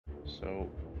So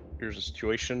here's the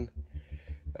situation.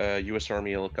 U.S.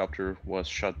 Army helicopter was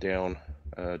shot down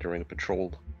during the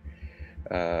patrol.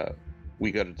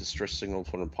 We got a distress signal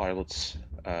from the pilots.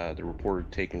 They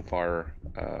reported taking fire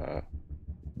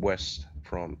west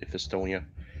from Estonia.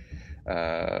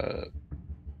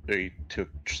 They took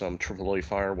some AAA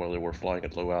fire while they were flying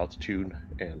at low altitude,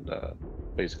 and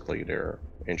basically their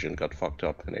engine got fucked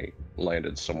up and they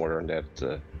landed somewhere in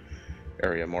that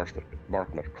area marked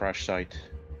by the crash site.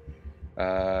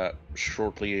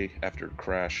 Shortly after the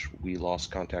crash, we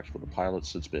lost contact with the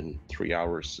pilots. It's been 3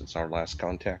 hours since our last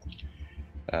contact.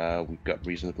 We've got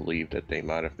reason to believe that they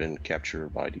might have been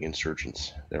captured by the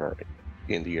insurgents that are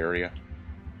in the area.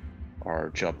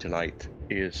 Our job tonight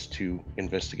is to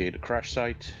investigate the crash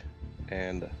site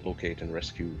and locate and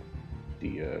rescue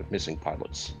the missing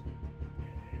pilots.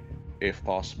 If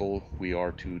possible, we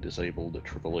are to disable the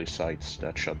AAA sites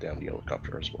that shut down the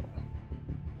helicopter as well.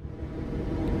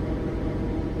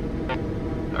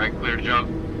 Alright, clear to jump.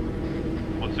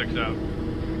 1-6 out.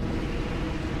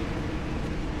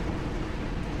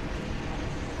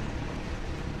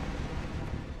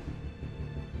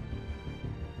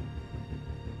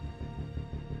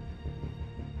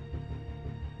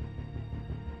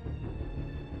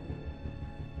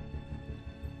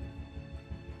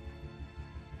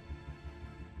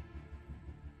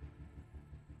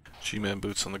 G-Man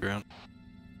boots on the ground.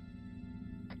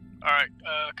 Alright,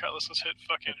 Cutlass, let's hit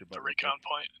fucking the recon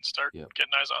point and start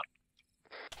getting eyes on.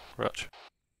 Roger.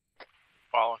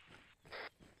 Following.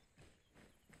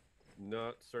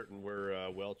 Not certain where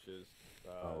Welch is.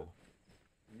 Oh.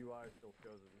 UI still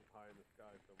shows him high in the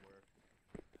sky somewhere.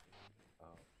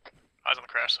 Eyes on the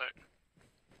crash site.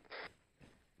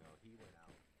 No, he went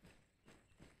out.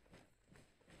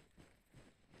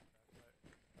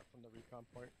 From the recon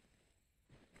point.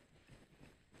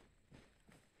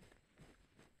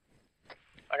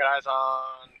 I got eyes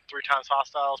on 3 times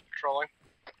hostiles patrolling.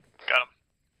 Got him.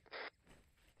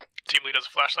 Team lead has a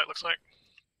flashlight, looks like.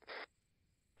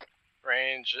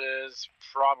 Range is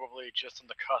probably just on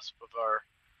the cusp of our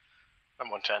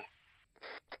M110.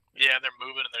 Yeah, they're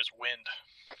moving and there's wind.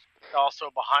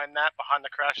 Also behind that, behind the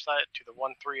crash site to the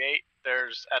 138,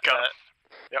 there's at Got that.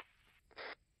 Yep.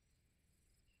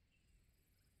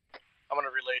 I'm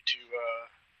gonna relay to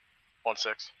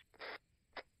 1-6.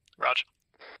 Roger.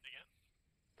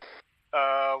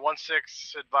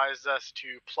 1-6 advised us to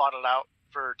plot it out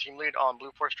for team lead on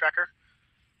Blue Force Tracker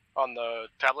on the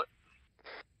tablet.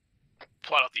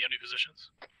 Plot out the enemy positions.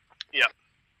 Yep.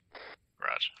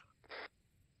 Roger.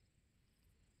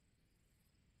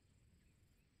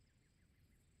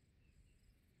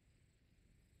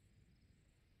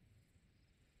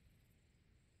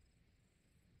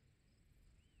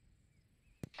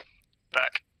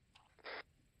 Back.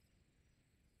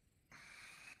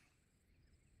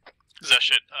 Is that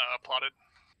shit plotted?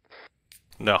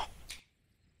 No.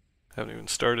 Haven't even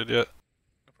started yet.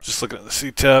 Just looking at the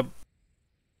C-tab.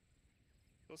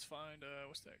 Let's find,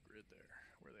 what's that grid there?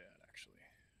 Where are they at, actually?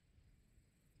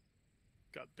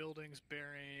 Got buildings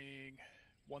bearing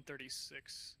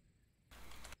 136.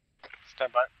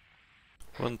 Stand by.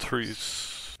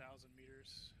 1,000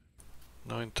 meters.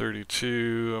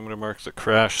 932. I'm going to mark the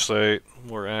crash site.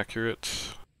 More accurate.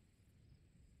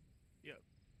 Yep.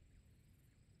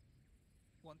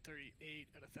 138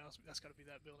 at 1,000. That's got to be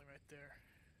that building right there.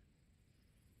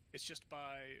 It's just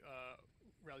by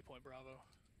Rally Point Bravo.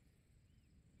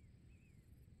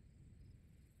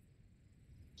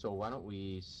 So why don't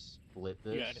we split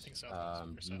this? Yeah, anything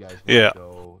south. You guys Yeah.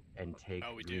 go and take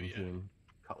Green Team.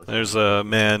 Cutlass There's Team, a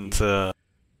manned AA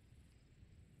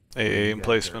you guys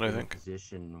emplacement, are I in a think.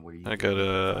 position where you I can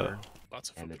got fire Lots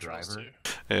of and the patrols driver.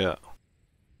 too. Yeah.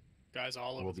 Guys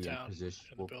all We'll over the be in town position.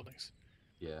 and the buildings.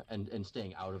 Yeah, and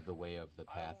staying out of the way of the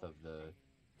path of the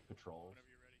patrols. Sorry.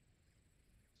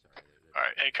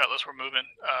 Alright, hey Cutlass, we're moving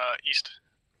east.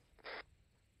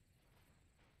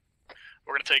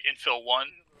 We're going to take infill 1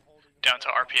 down to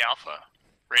RP Alpha.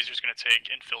 Razor's going to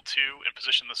take infill 2 and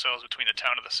position themselves between the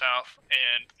town to the south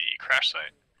and the crash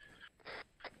site.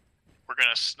 We're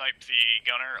going to snipe the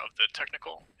gunner of the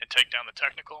technical and take down the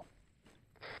technical.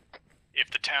 If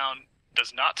the town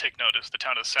does not take notice, the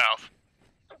town to the south,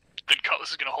 then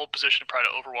Cutlass is going to hold position and try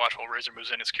to overwatch while Razor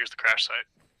moves in and secures the crash site.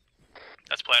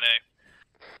 That's plan A.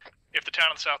 If the town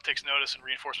to the south takes notice and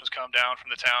reinforcements come down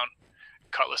from the town,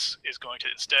 Cutlass is going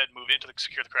to instead move into the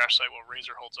secure the crash site while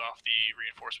Razor holds off the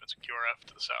reinforcements and QRF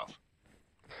to the south.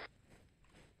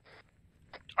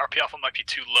 RP Alpha might be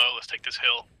too low. Let's take this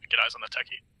hill and get eyes on the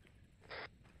techie.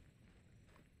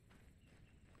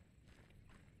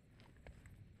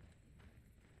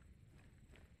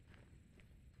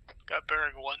 Got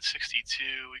bearing 162.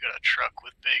 We got a truck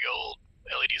with big old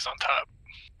LEDs on top.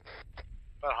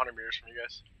 About 100 meters from you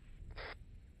guys.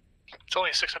 It's only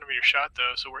a 600 meter shot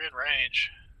though, so we're in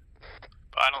range.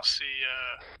 But I don't see.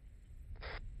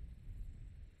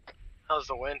 How's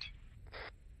the wind?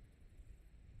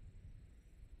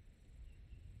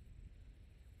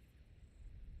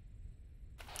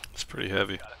 It's pretty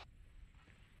heavy.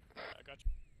 I got you.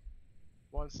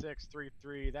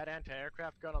 1633. That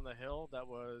anti-aircraft gun on the hill that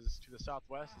was to the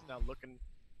southwest is now looking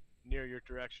near your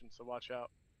direction, so watch out.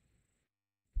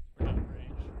 We're not in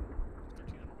range.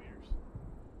 1300 meters.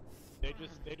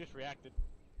 They just reacted.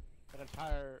 That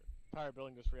entire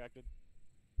building just reacted.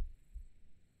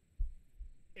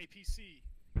 APC.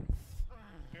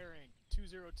 Bearing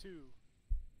 202.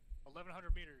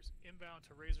 1100 meters. Inbound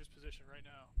to Razor's position right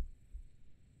now.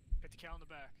 50 cal in the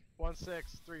back.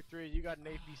 1633. You got an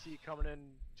APC coming in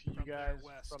to you From the guys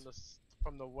west.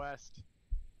 from the west.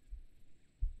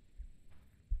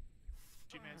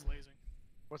 G-Man's lasing.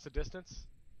 What's the distance?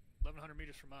 1100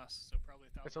 meters from us, so probably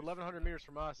 1,000. It's 1100 meters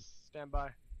from us. Stand by.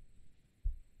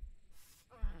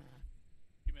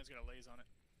 G-Man's got a laze on it.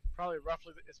 Probably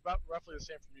roughly. It's about roughly the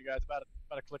same from you guys. About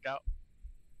a click out.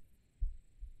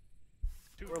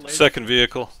 We're lasing. Second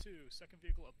vehicle. Second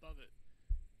vehicle above it.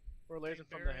 We're lasing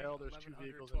from the hill. There's 2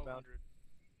 vehicles inbound.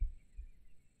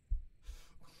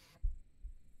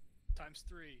 Times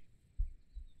 3.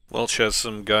 Welch has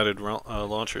some guided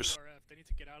launchers. RF. They need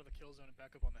to get out of the kill zone and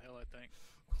back up on the hill, I think.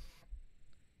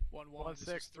 1-1.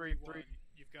 1633.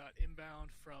 You've got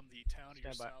inbound from the town to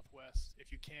your Stand by. southwest.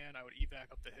 If you can, I would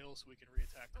evac up the hill so we can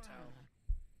reattack the town.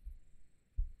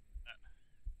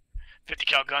 50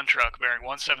 cal gun truck bearing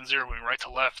 170, moving right to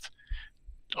left.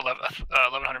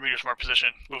 1100 meters from our position,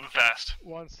 moving fast.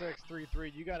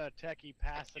 1633. You got a techie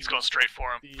passing. He's going straight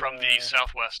for him from the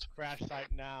southwest. Crash site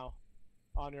now.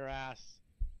 On your ass.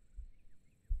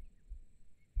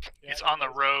 It's on the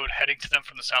road heading to them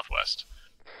from the southwest.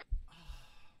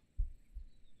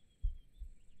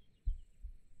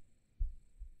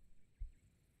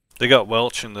 They got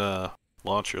Welch in the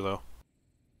launcher though.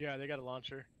 Yeah, they got a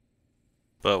launcher.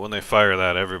 But when they fire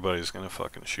that, everybody's gonna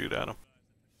fucking shoot at them.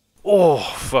 Oh,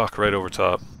 fuck, right over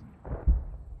top.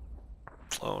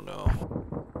 Oh no.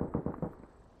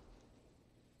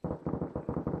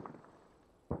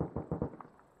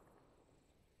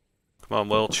 Come on,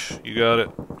 Welch, you got it.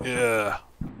 Yeah.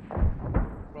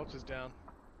 Welch is down.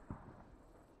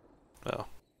 No. Alright,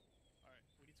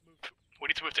 we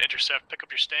need to move to intercept. Pick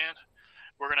up your stand.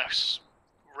 We're gonna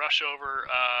rush over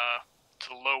to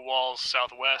the low walls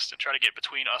southwest and try to get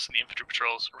between us and the infantry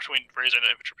patrols, or between Razor and the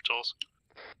infantry patrols.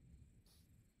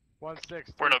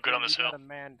 1633. We're no good on this you hill. got a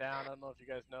man down. I don't know if you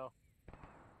guys know.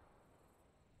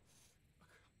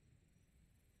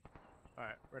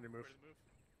 Alright, ready to move.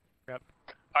 Yep.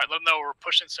 Alright, let them know we're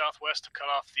pushing southwest to cut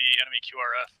off the enemy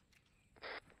QRF.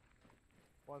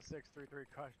 1633.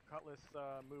 Cutlass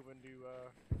moving to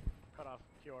cut off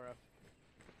QRF.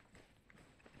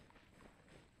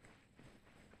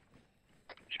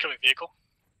 Incoming vehicle.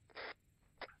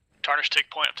 Tarnish, take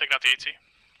point. I'm taking out the AT.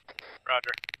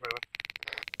 Roger. Moving.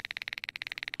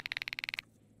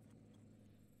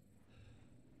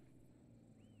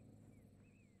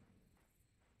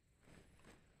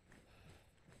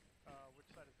 Which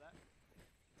side is that?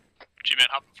 G-Man,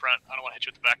 hop in front. I don't want to hit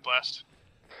you with the back blast.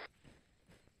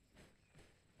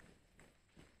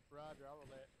 Roger, I'll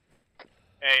relay it.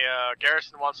 Hey,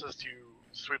 Garrison wants us to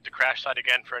sweep the crash site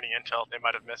again for any intel they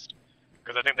might have missed.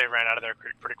 Because I think they ran out of there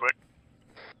pretty quick.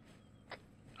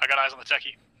 I got eyes on the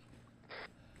techie.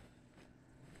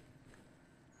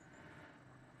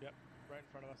 Yep, right in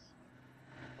front of us.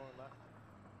 Going left.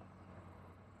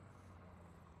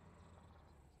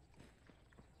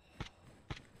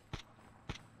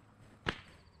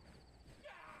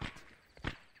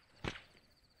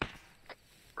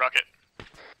 Rocket.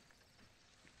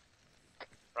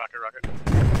 Rocket.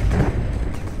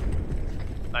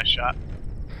 Nice shot.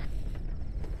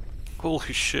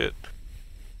 Holy shit.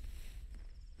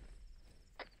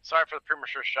 Sorry for the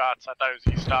premature shots. I thought it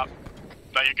was E-stop.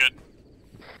 No, you're good.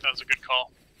 That was a good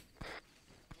call.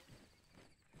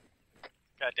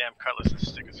 Goddamn Cutlass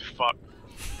is sick as fuck.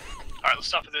 Alright, let's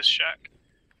stop at this shack.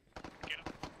 Get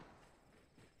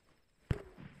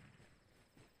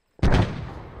him.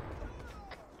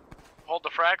 Hold the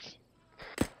frags.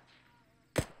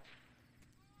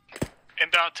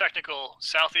 Inbound technical,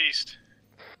 southeast.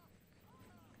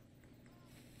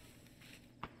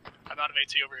 I'm out of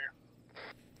AT over here.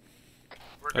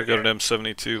 I got an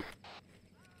M72.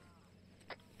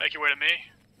 Make your way to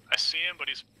me. I see him, but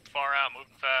he's far out,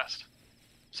 moving fast.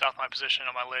 South my position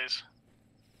on my lays.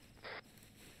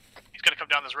 He's gonna come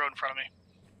down this road in front of me.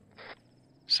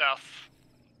 South.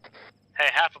 Hey,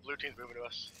 half of blue team's moving to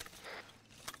us.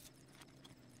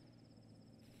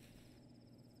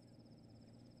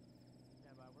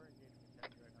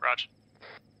 Roger.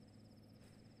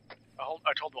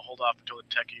 I told him to hold off until the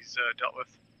techies dealt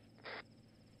with.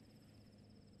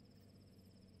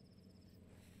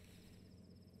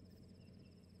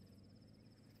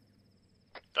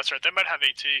 That's right, they might have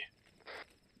AT.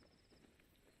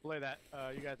 Play that.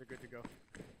 You guys are good to go.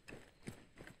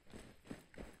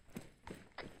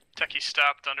 Techie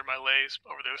stopped under my lays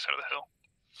over the other side of the hill.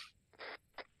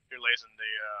 Your lays in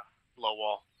the low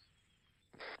wall.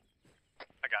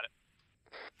 I got it.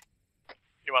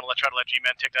 You want to try to let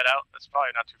G-Man take that out? That's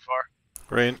probably not too far.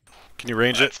 Can you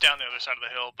range it? It's down the other side of the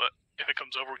hill, but if it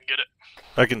comes over, we can get it.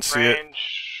 I can see it.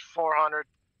 Range 400.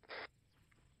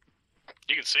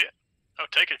 You can see it? Oh,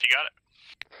 take it if you got it.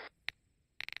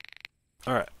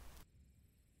 Alright.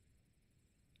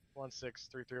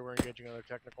 1633, we're engaging another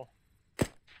technical.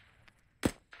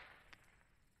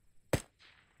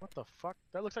 What the fuck?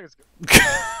 That looks like it's...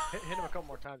 hit him a couple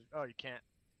more times. Oh, you can't.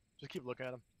 Just keep looking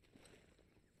at him.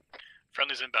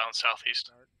 Friendly's inbound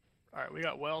southeast. Alright, we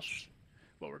got Welsh.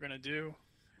 What we're gonna do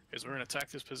is we're gonna attack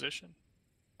this position.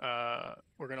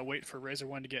 We're gonna wait for Razor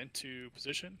 1 to get into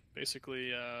position.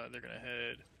 Basically, they're gonna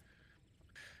head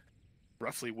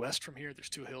roughly west from here. There's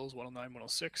two hills, 109,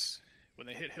 106. When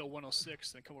they hit hill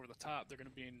 106 and come over the top, they're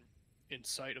gonna be in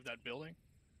sight of that building.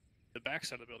 The back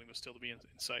side of the building will still be in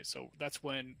sight. So that's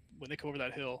when they come over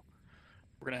that hill,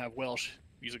 we're gonna have Welsh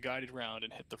use a guided round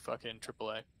and hit the fucking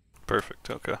AAA. Perfect,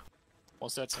 okay.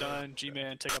 Once that's done,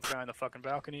 G-Man, take up the guy on the fucking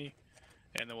balcony,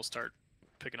 and then we'll start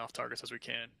picking off targets as we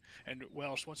can. And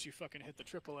Welsh, once you fucking hit the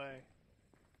AAA,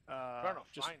 Trying to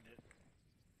just find it.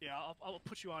 yeah, I'll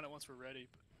put you on it once we're ready.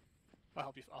 But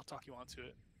I'll talk you onto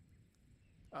it.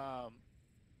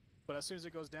 But as soon as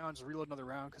it goes down, just reload another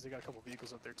round because they got a couple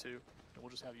vehicles up there too, and we'll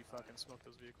just have you fucking smoke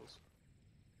those vehicles.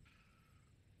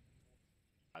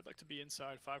 I'd like to be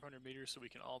inside 500 meters so we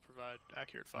can all provide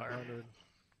accurate fire. 100.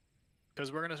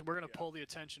 Because we're gonna pull the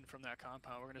attention from that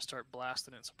compound. We're gonna start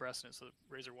blasting it and suppressing it so that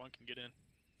Razor 1 can get in.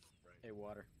 Hey,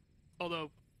 water.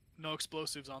 Although, no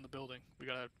explosives on the building. We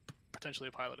got potentially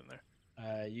a pilot in there.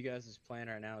 You guys' plan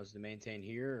right now is to maintain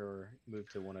here or move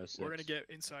to 106? We're gonna get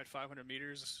inside 500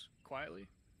 meters quietly,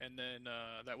 and then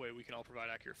that way we can all provide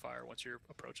accurate fire once you're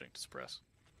approaching to suppress.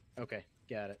 Okay,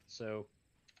 got it. So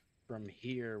from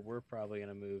here, we're probably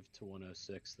gonna move to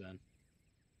 106 then.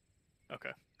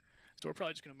 Okay. So we're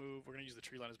probably just gonna move. We're gonna use the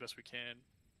tree line as best we can.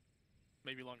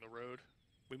 Maybe along the road.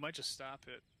 We might just stop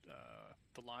at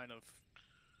the line of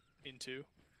IN2,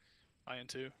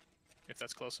 if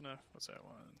that's close enough. What's that?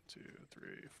 1, 2,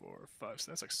 3, 4, 5.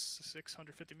 So that's like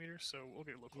 650 meters. So we'll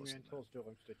get a little closer.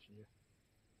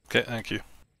 Okay, thank you.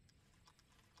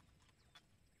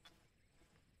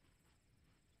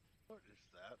 What is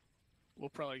that? We'll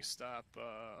probably stop.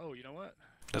 Oh, you know what?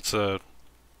 That's a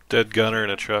dead gunner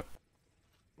in a truck.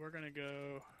 We're gonna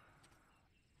go.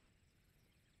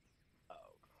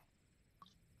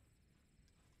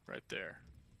 Right there.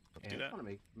 And Do I that. just want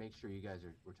to make sure you guys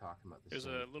we're talking about the There's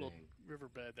same a little thing.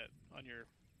 riverbed that on your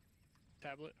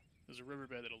tablet. There's a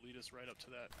riverbed that'll lead us right up to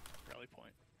that rally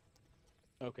point.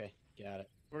 Okay, got it.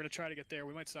 We're gonna try to get there.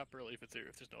 We might stop early if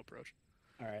there's no approach.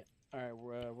 All right.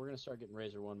 We're gonna start getting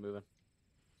Razor 1 moving.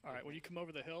 All right. When you come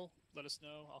over the hill, let us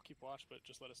know. I'll keep watch, but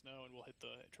just let us know, and we'll hit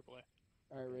the AAA.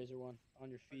 All right, Razor 1, on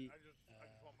your feet. I just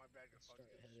want my bag of Start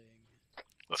fucking. heading.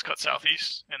 Let's cut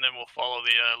southeast, and then we'll follow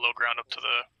the low ground up to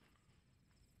the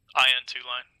IN2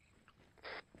 line.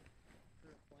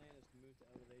 Current plan is to move to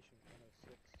elevation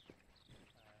 106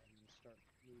 and start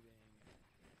moving.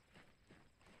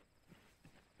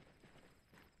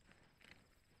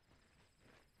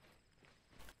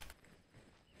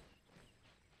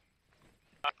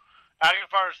 I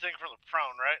can fire this thing from the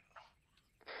prone, right?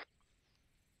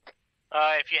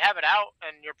 If you have it out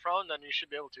and you're prone, then you should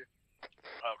be able to.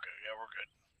 Okay, yeah, we're good.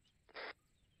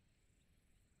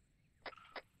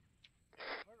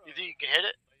 You think you can hit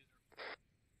it?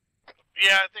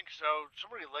 Yeah, I think so.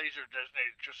 Somebody laser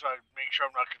designated just so I make sure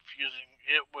I'm not confusing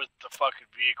it with the fucking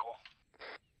vehicle.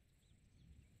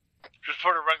 Just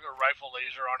put a regular rifle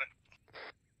laser on it.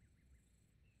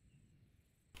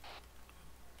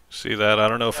 See that? I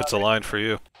don't know if it's a line for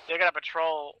you. They're gonna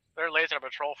patrol. They're lasering a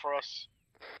patrol for us.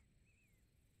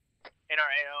 In our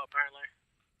AO, apparently.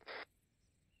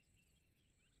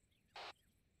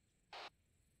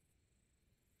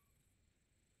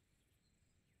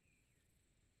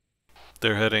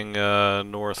 They're heading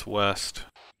northwest.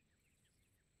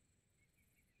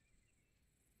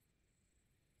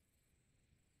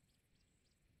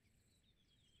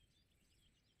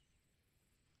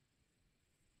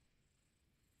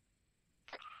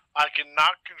 I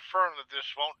cannot confirm that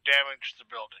this won't damage the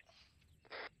building.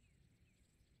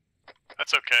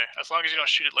 That's okay, as long as you don't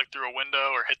shoot it like through a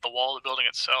window or hit the wall of the building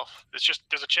itself. It's just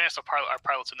there's a chance our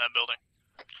pilot's in that building.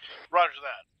 Roger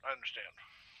that. I understand.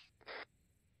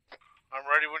 I'm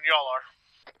ready when y'all are.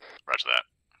 Roger that.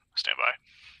 Stand by.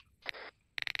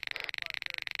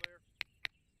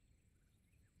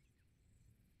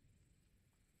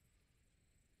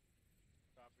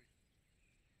 Copy.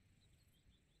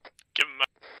 Give him.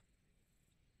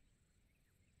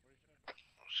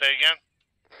 Say again.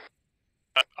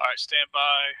 All right, stand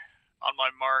by. On my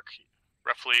mark,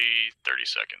 roughly 30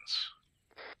 seconds.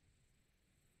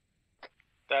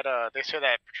 That they say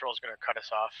that patrol's gonna cut us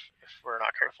off if we're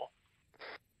not careful.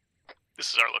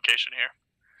 This is our location here.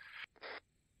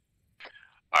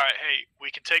 All right, hey,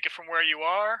 we can take it from where you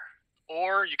are,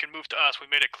 or you can move to us. We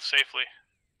made it safely.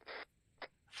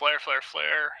 Flare, flare,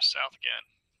 flare. South again.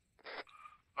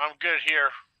 I'm good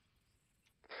here.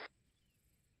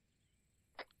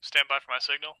 Stand by for my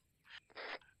signal.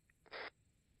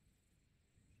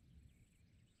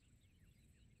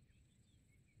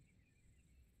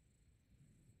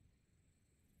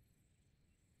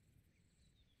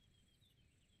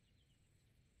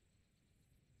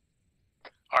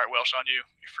 All right, Welsh, on you.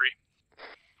 You're free.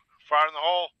 Fire in the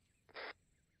hole.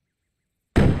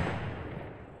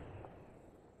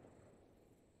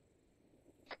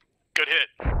 Good hit.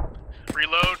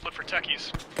 Reload. Look for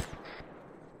techies.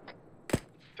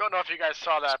 Don't know if you guys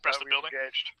saw that, Suppress but the we building.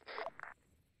 engaged.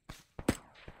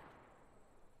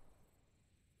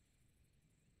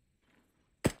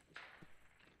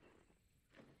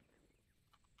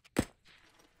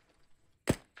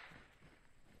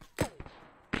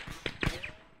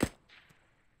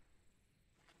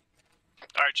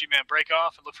 All right, G-Man, break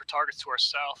off and look for targets to our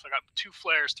south. I got 2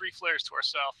 flares, 3 flares to our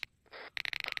south.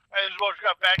 Hey, this is what we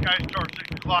got bad guys start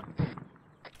 6 o'clock.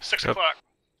 6 Yep. o'clock.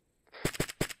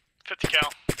 50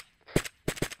 cal.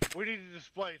 We need to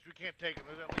displace. We can't take them.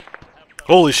 There's at least half a dozen.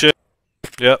 Holy shit.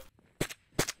 Yep.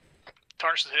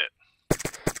 Tarnish is hit.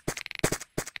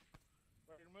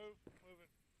 Ready to move? Moving.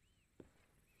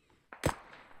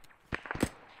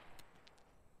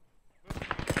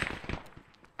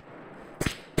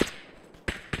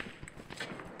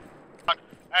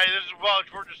 Hey, this is Welch.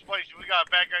 We're displacing. We got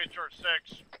bad guys start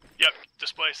 6. Yep,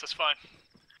 displaced. That's fine.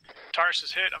 Tarnish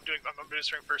is hit. I'm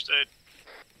administering first aid.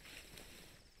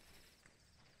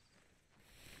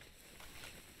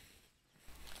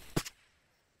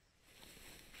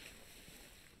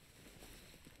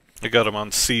 I got him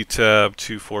on C-tab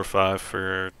 245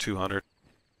 for 200.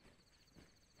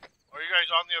 Are you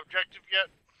guys on the objective yet?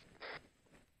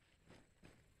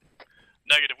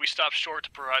 Negative. We stopped short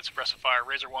to provide suppressive fire.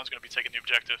 Razor 1's going to be taking the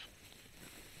objective.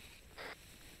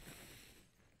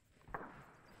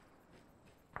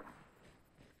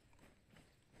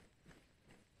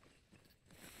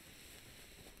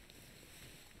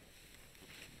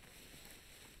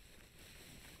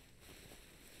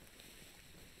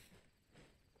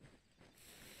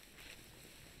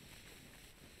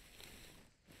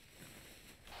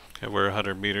 Okay, we're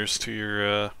 100 meters to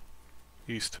your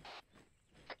east.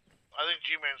 I think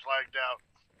G-Man's lagged out.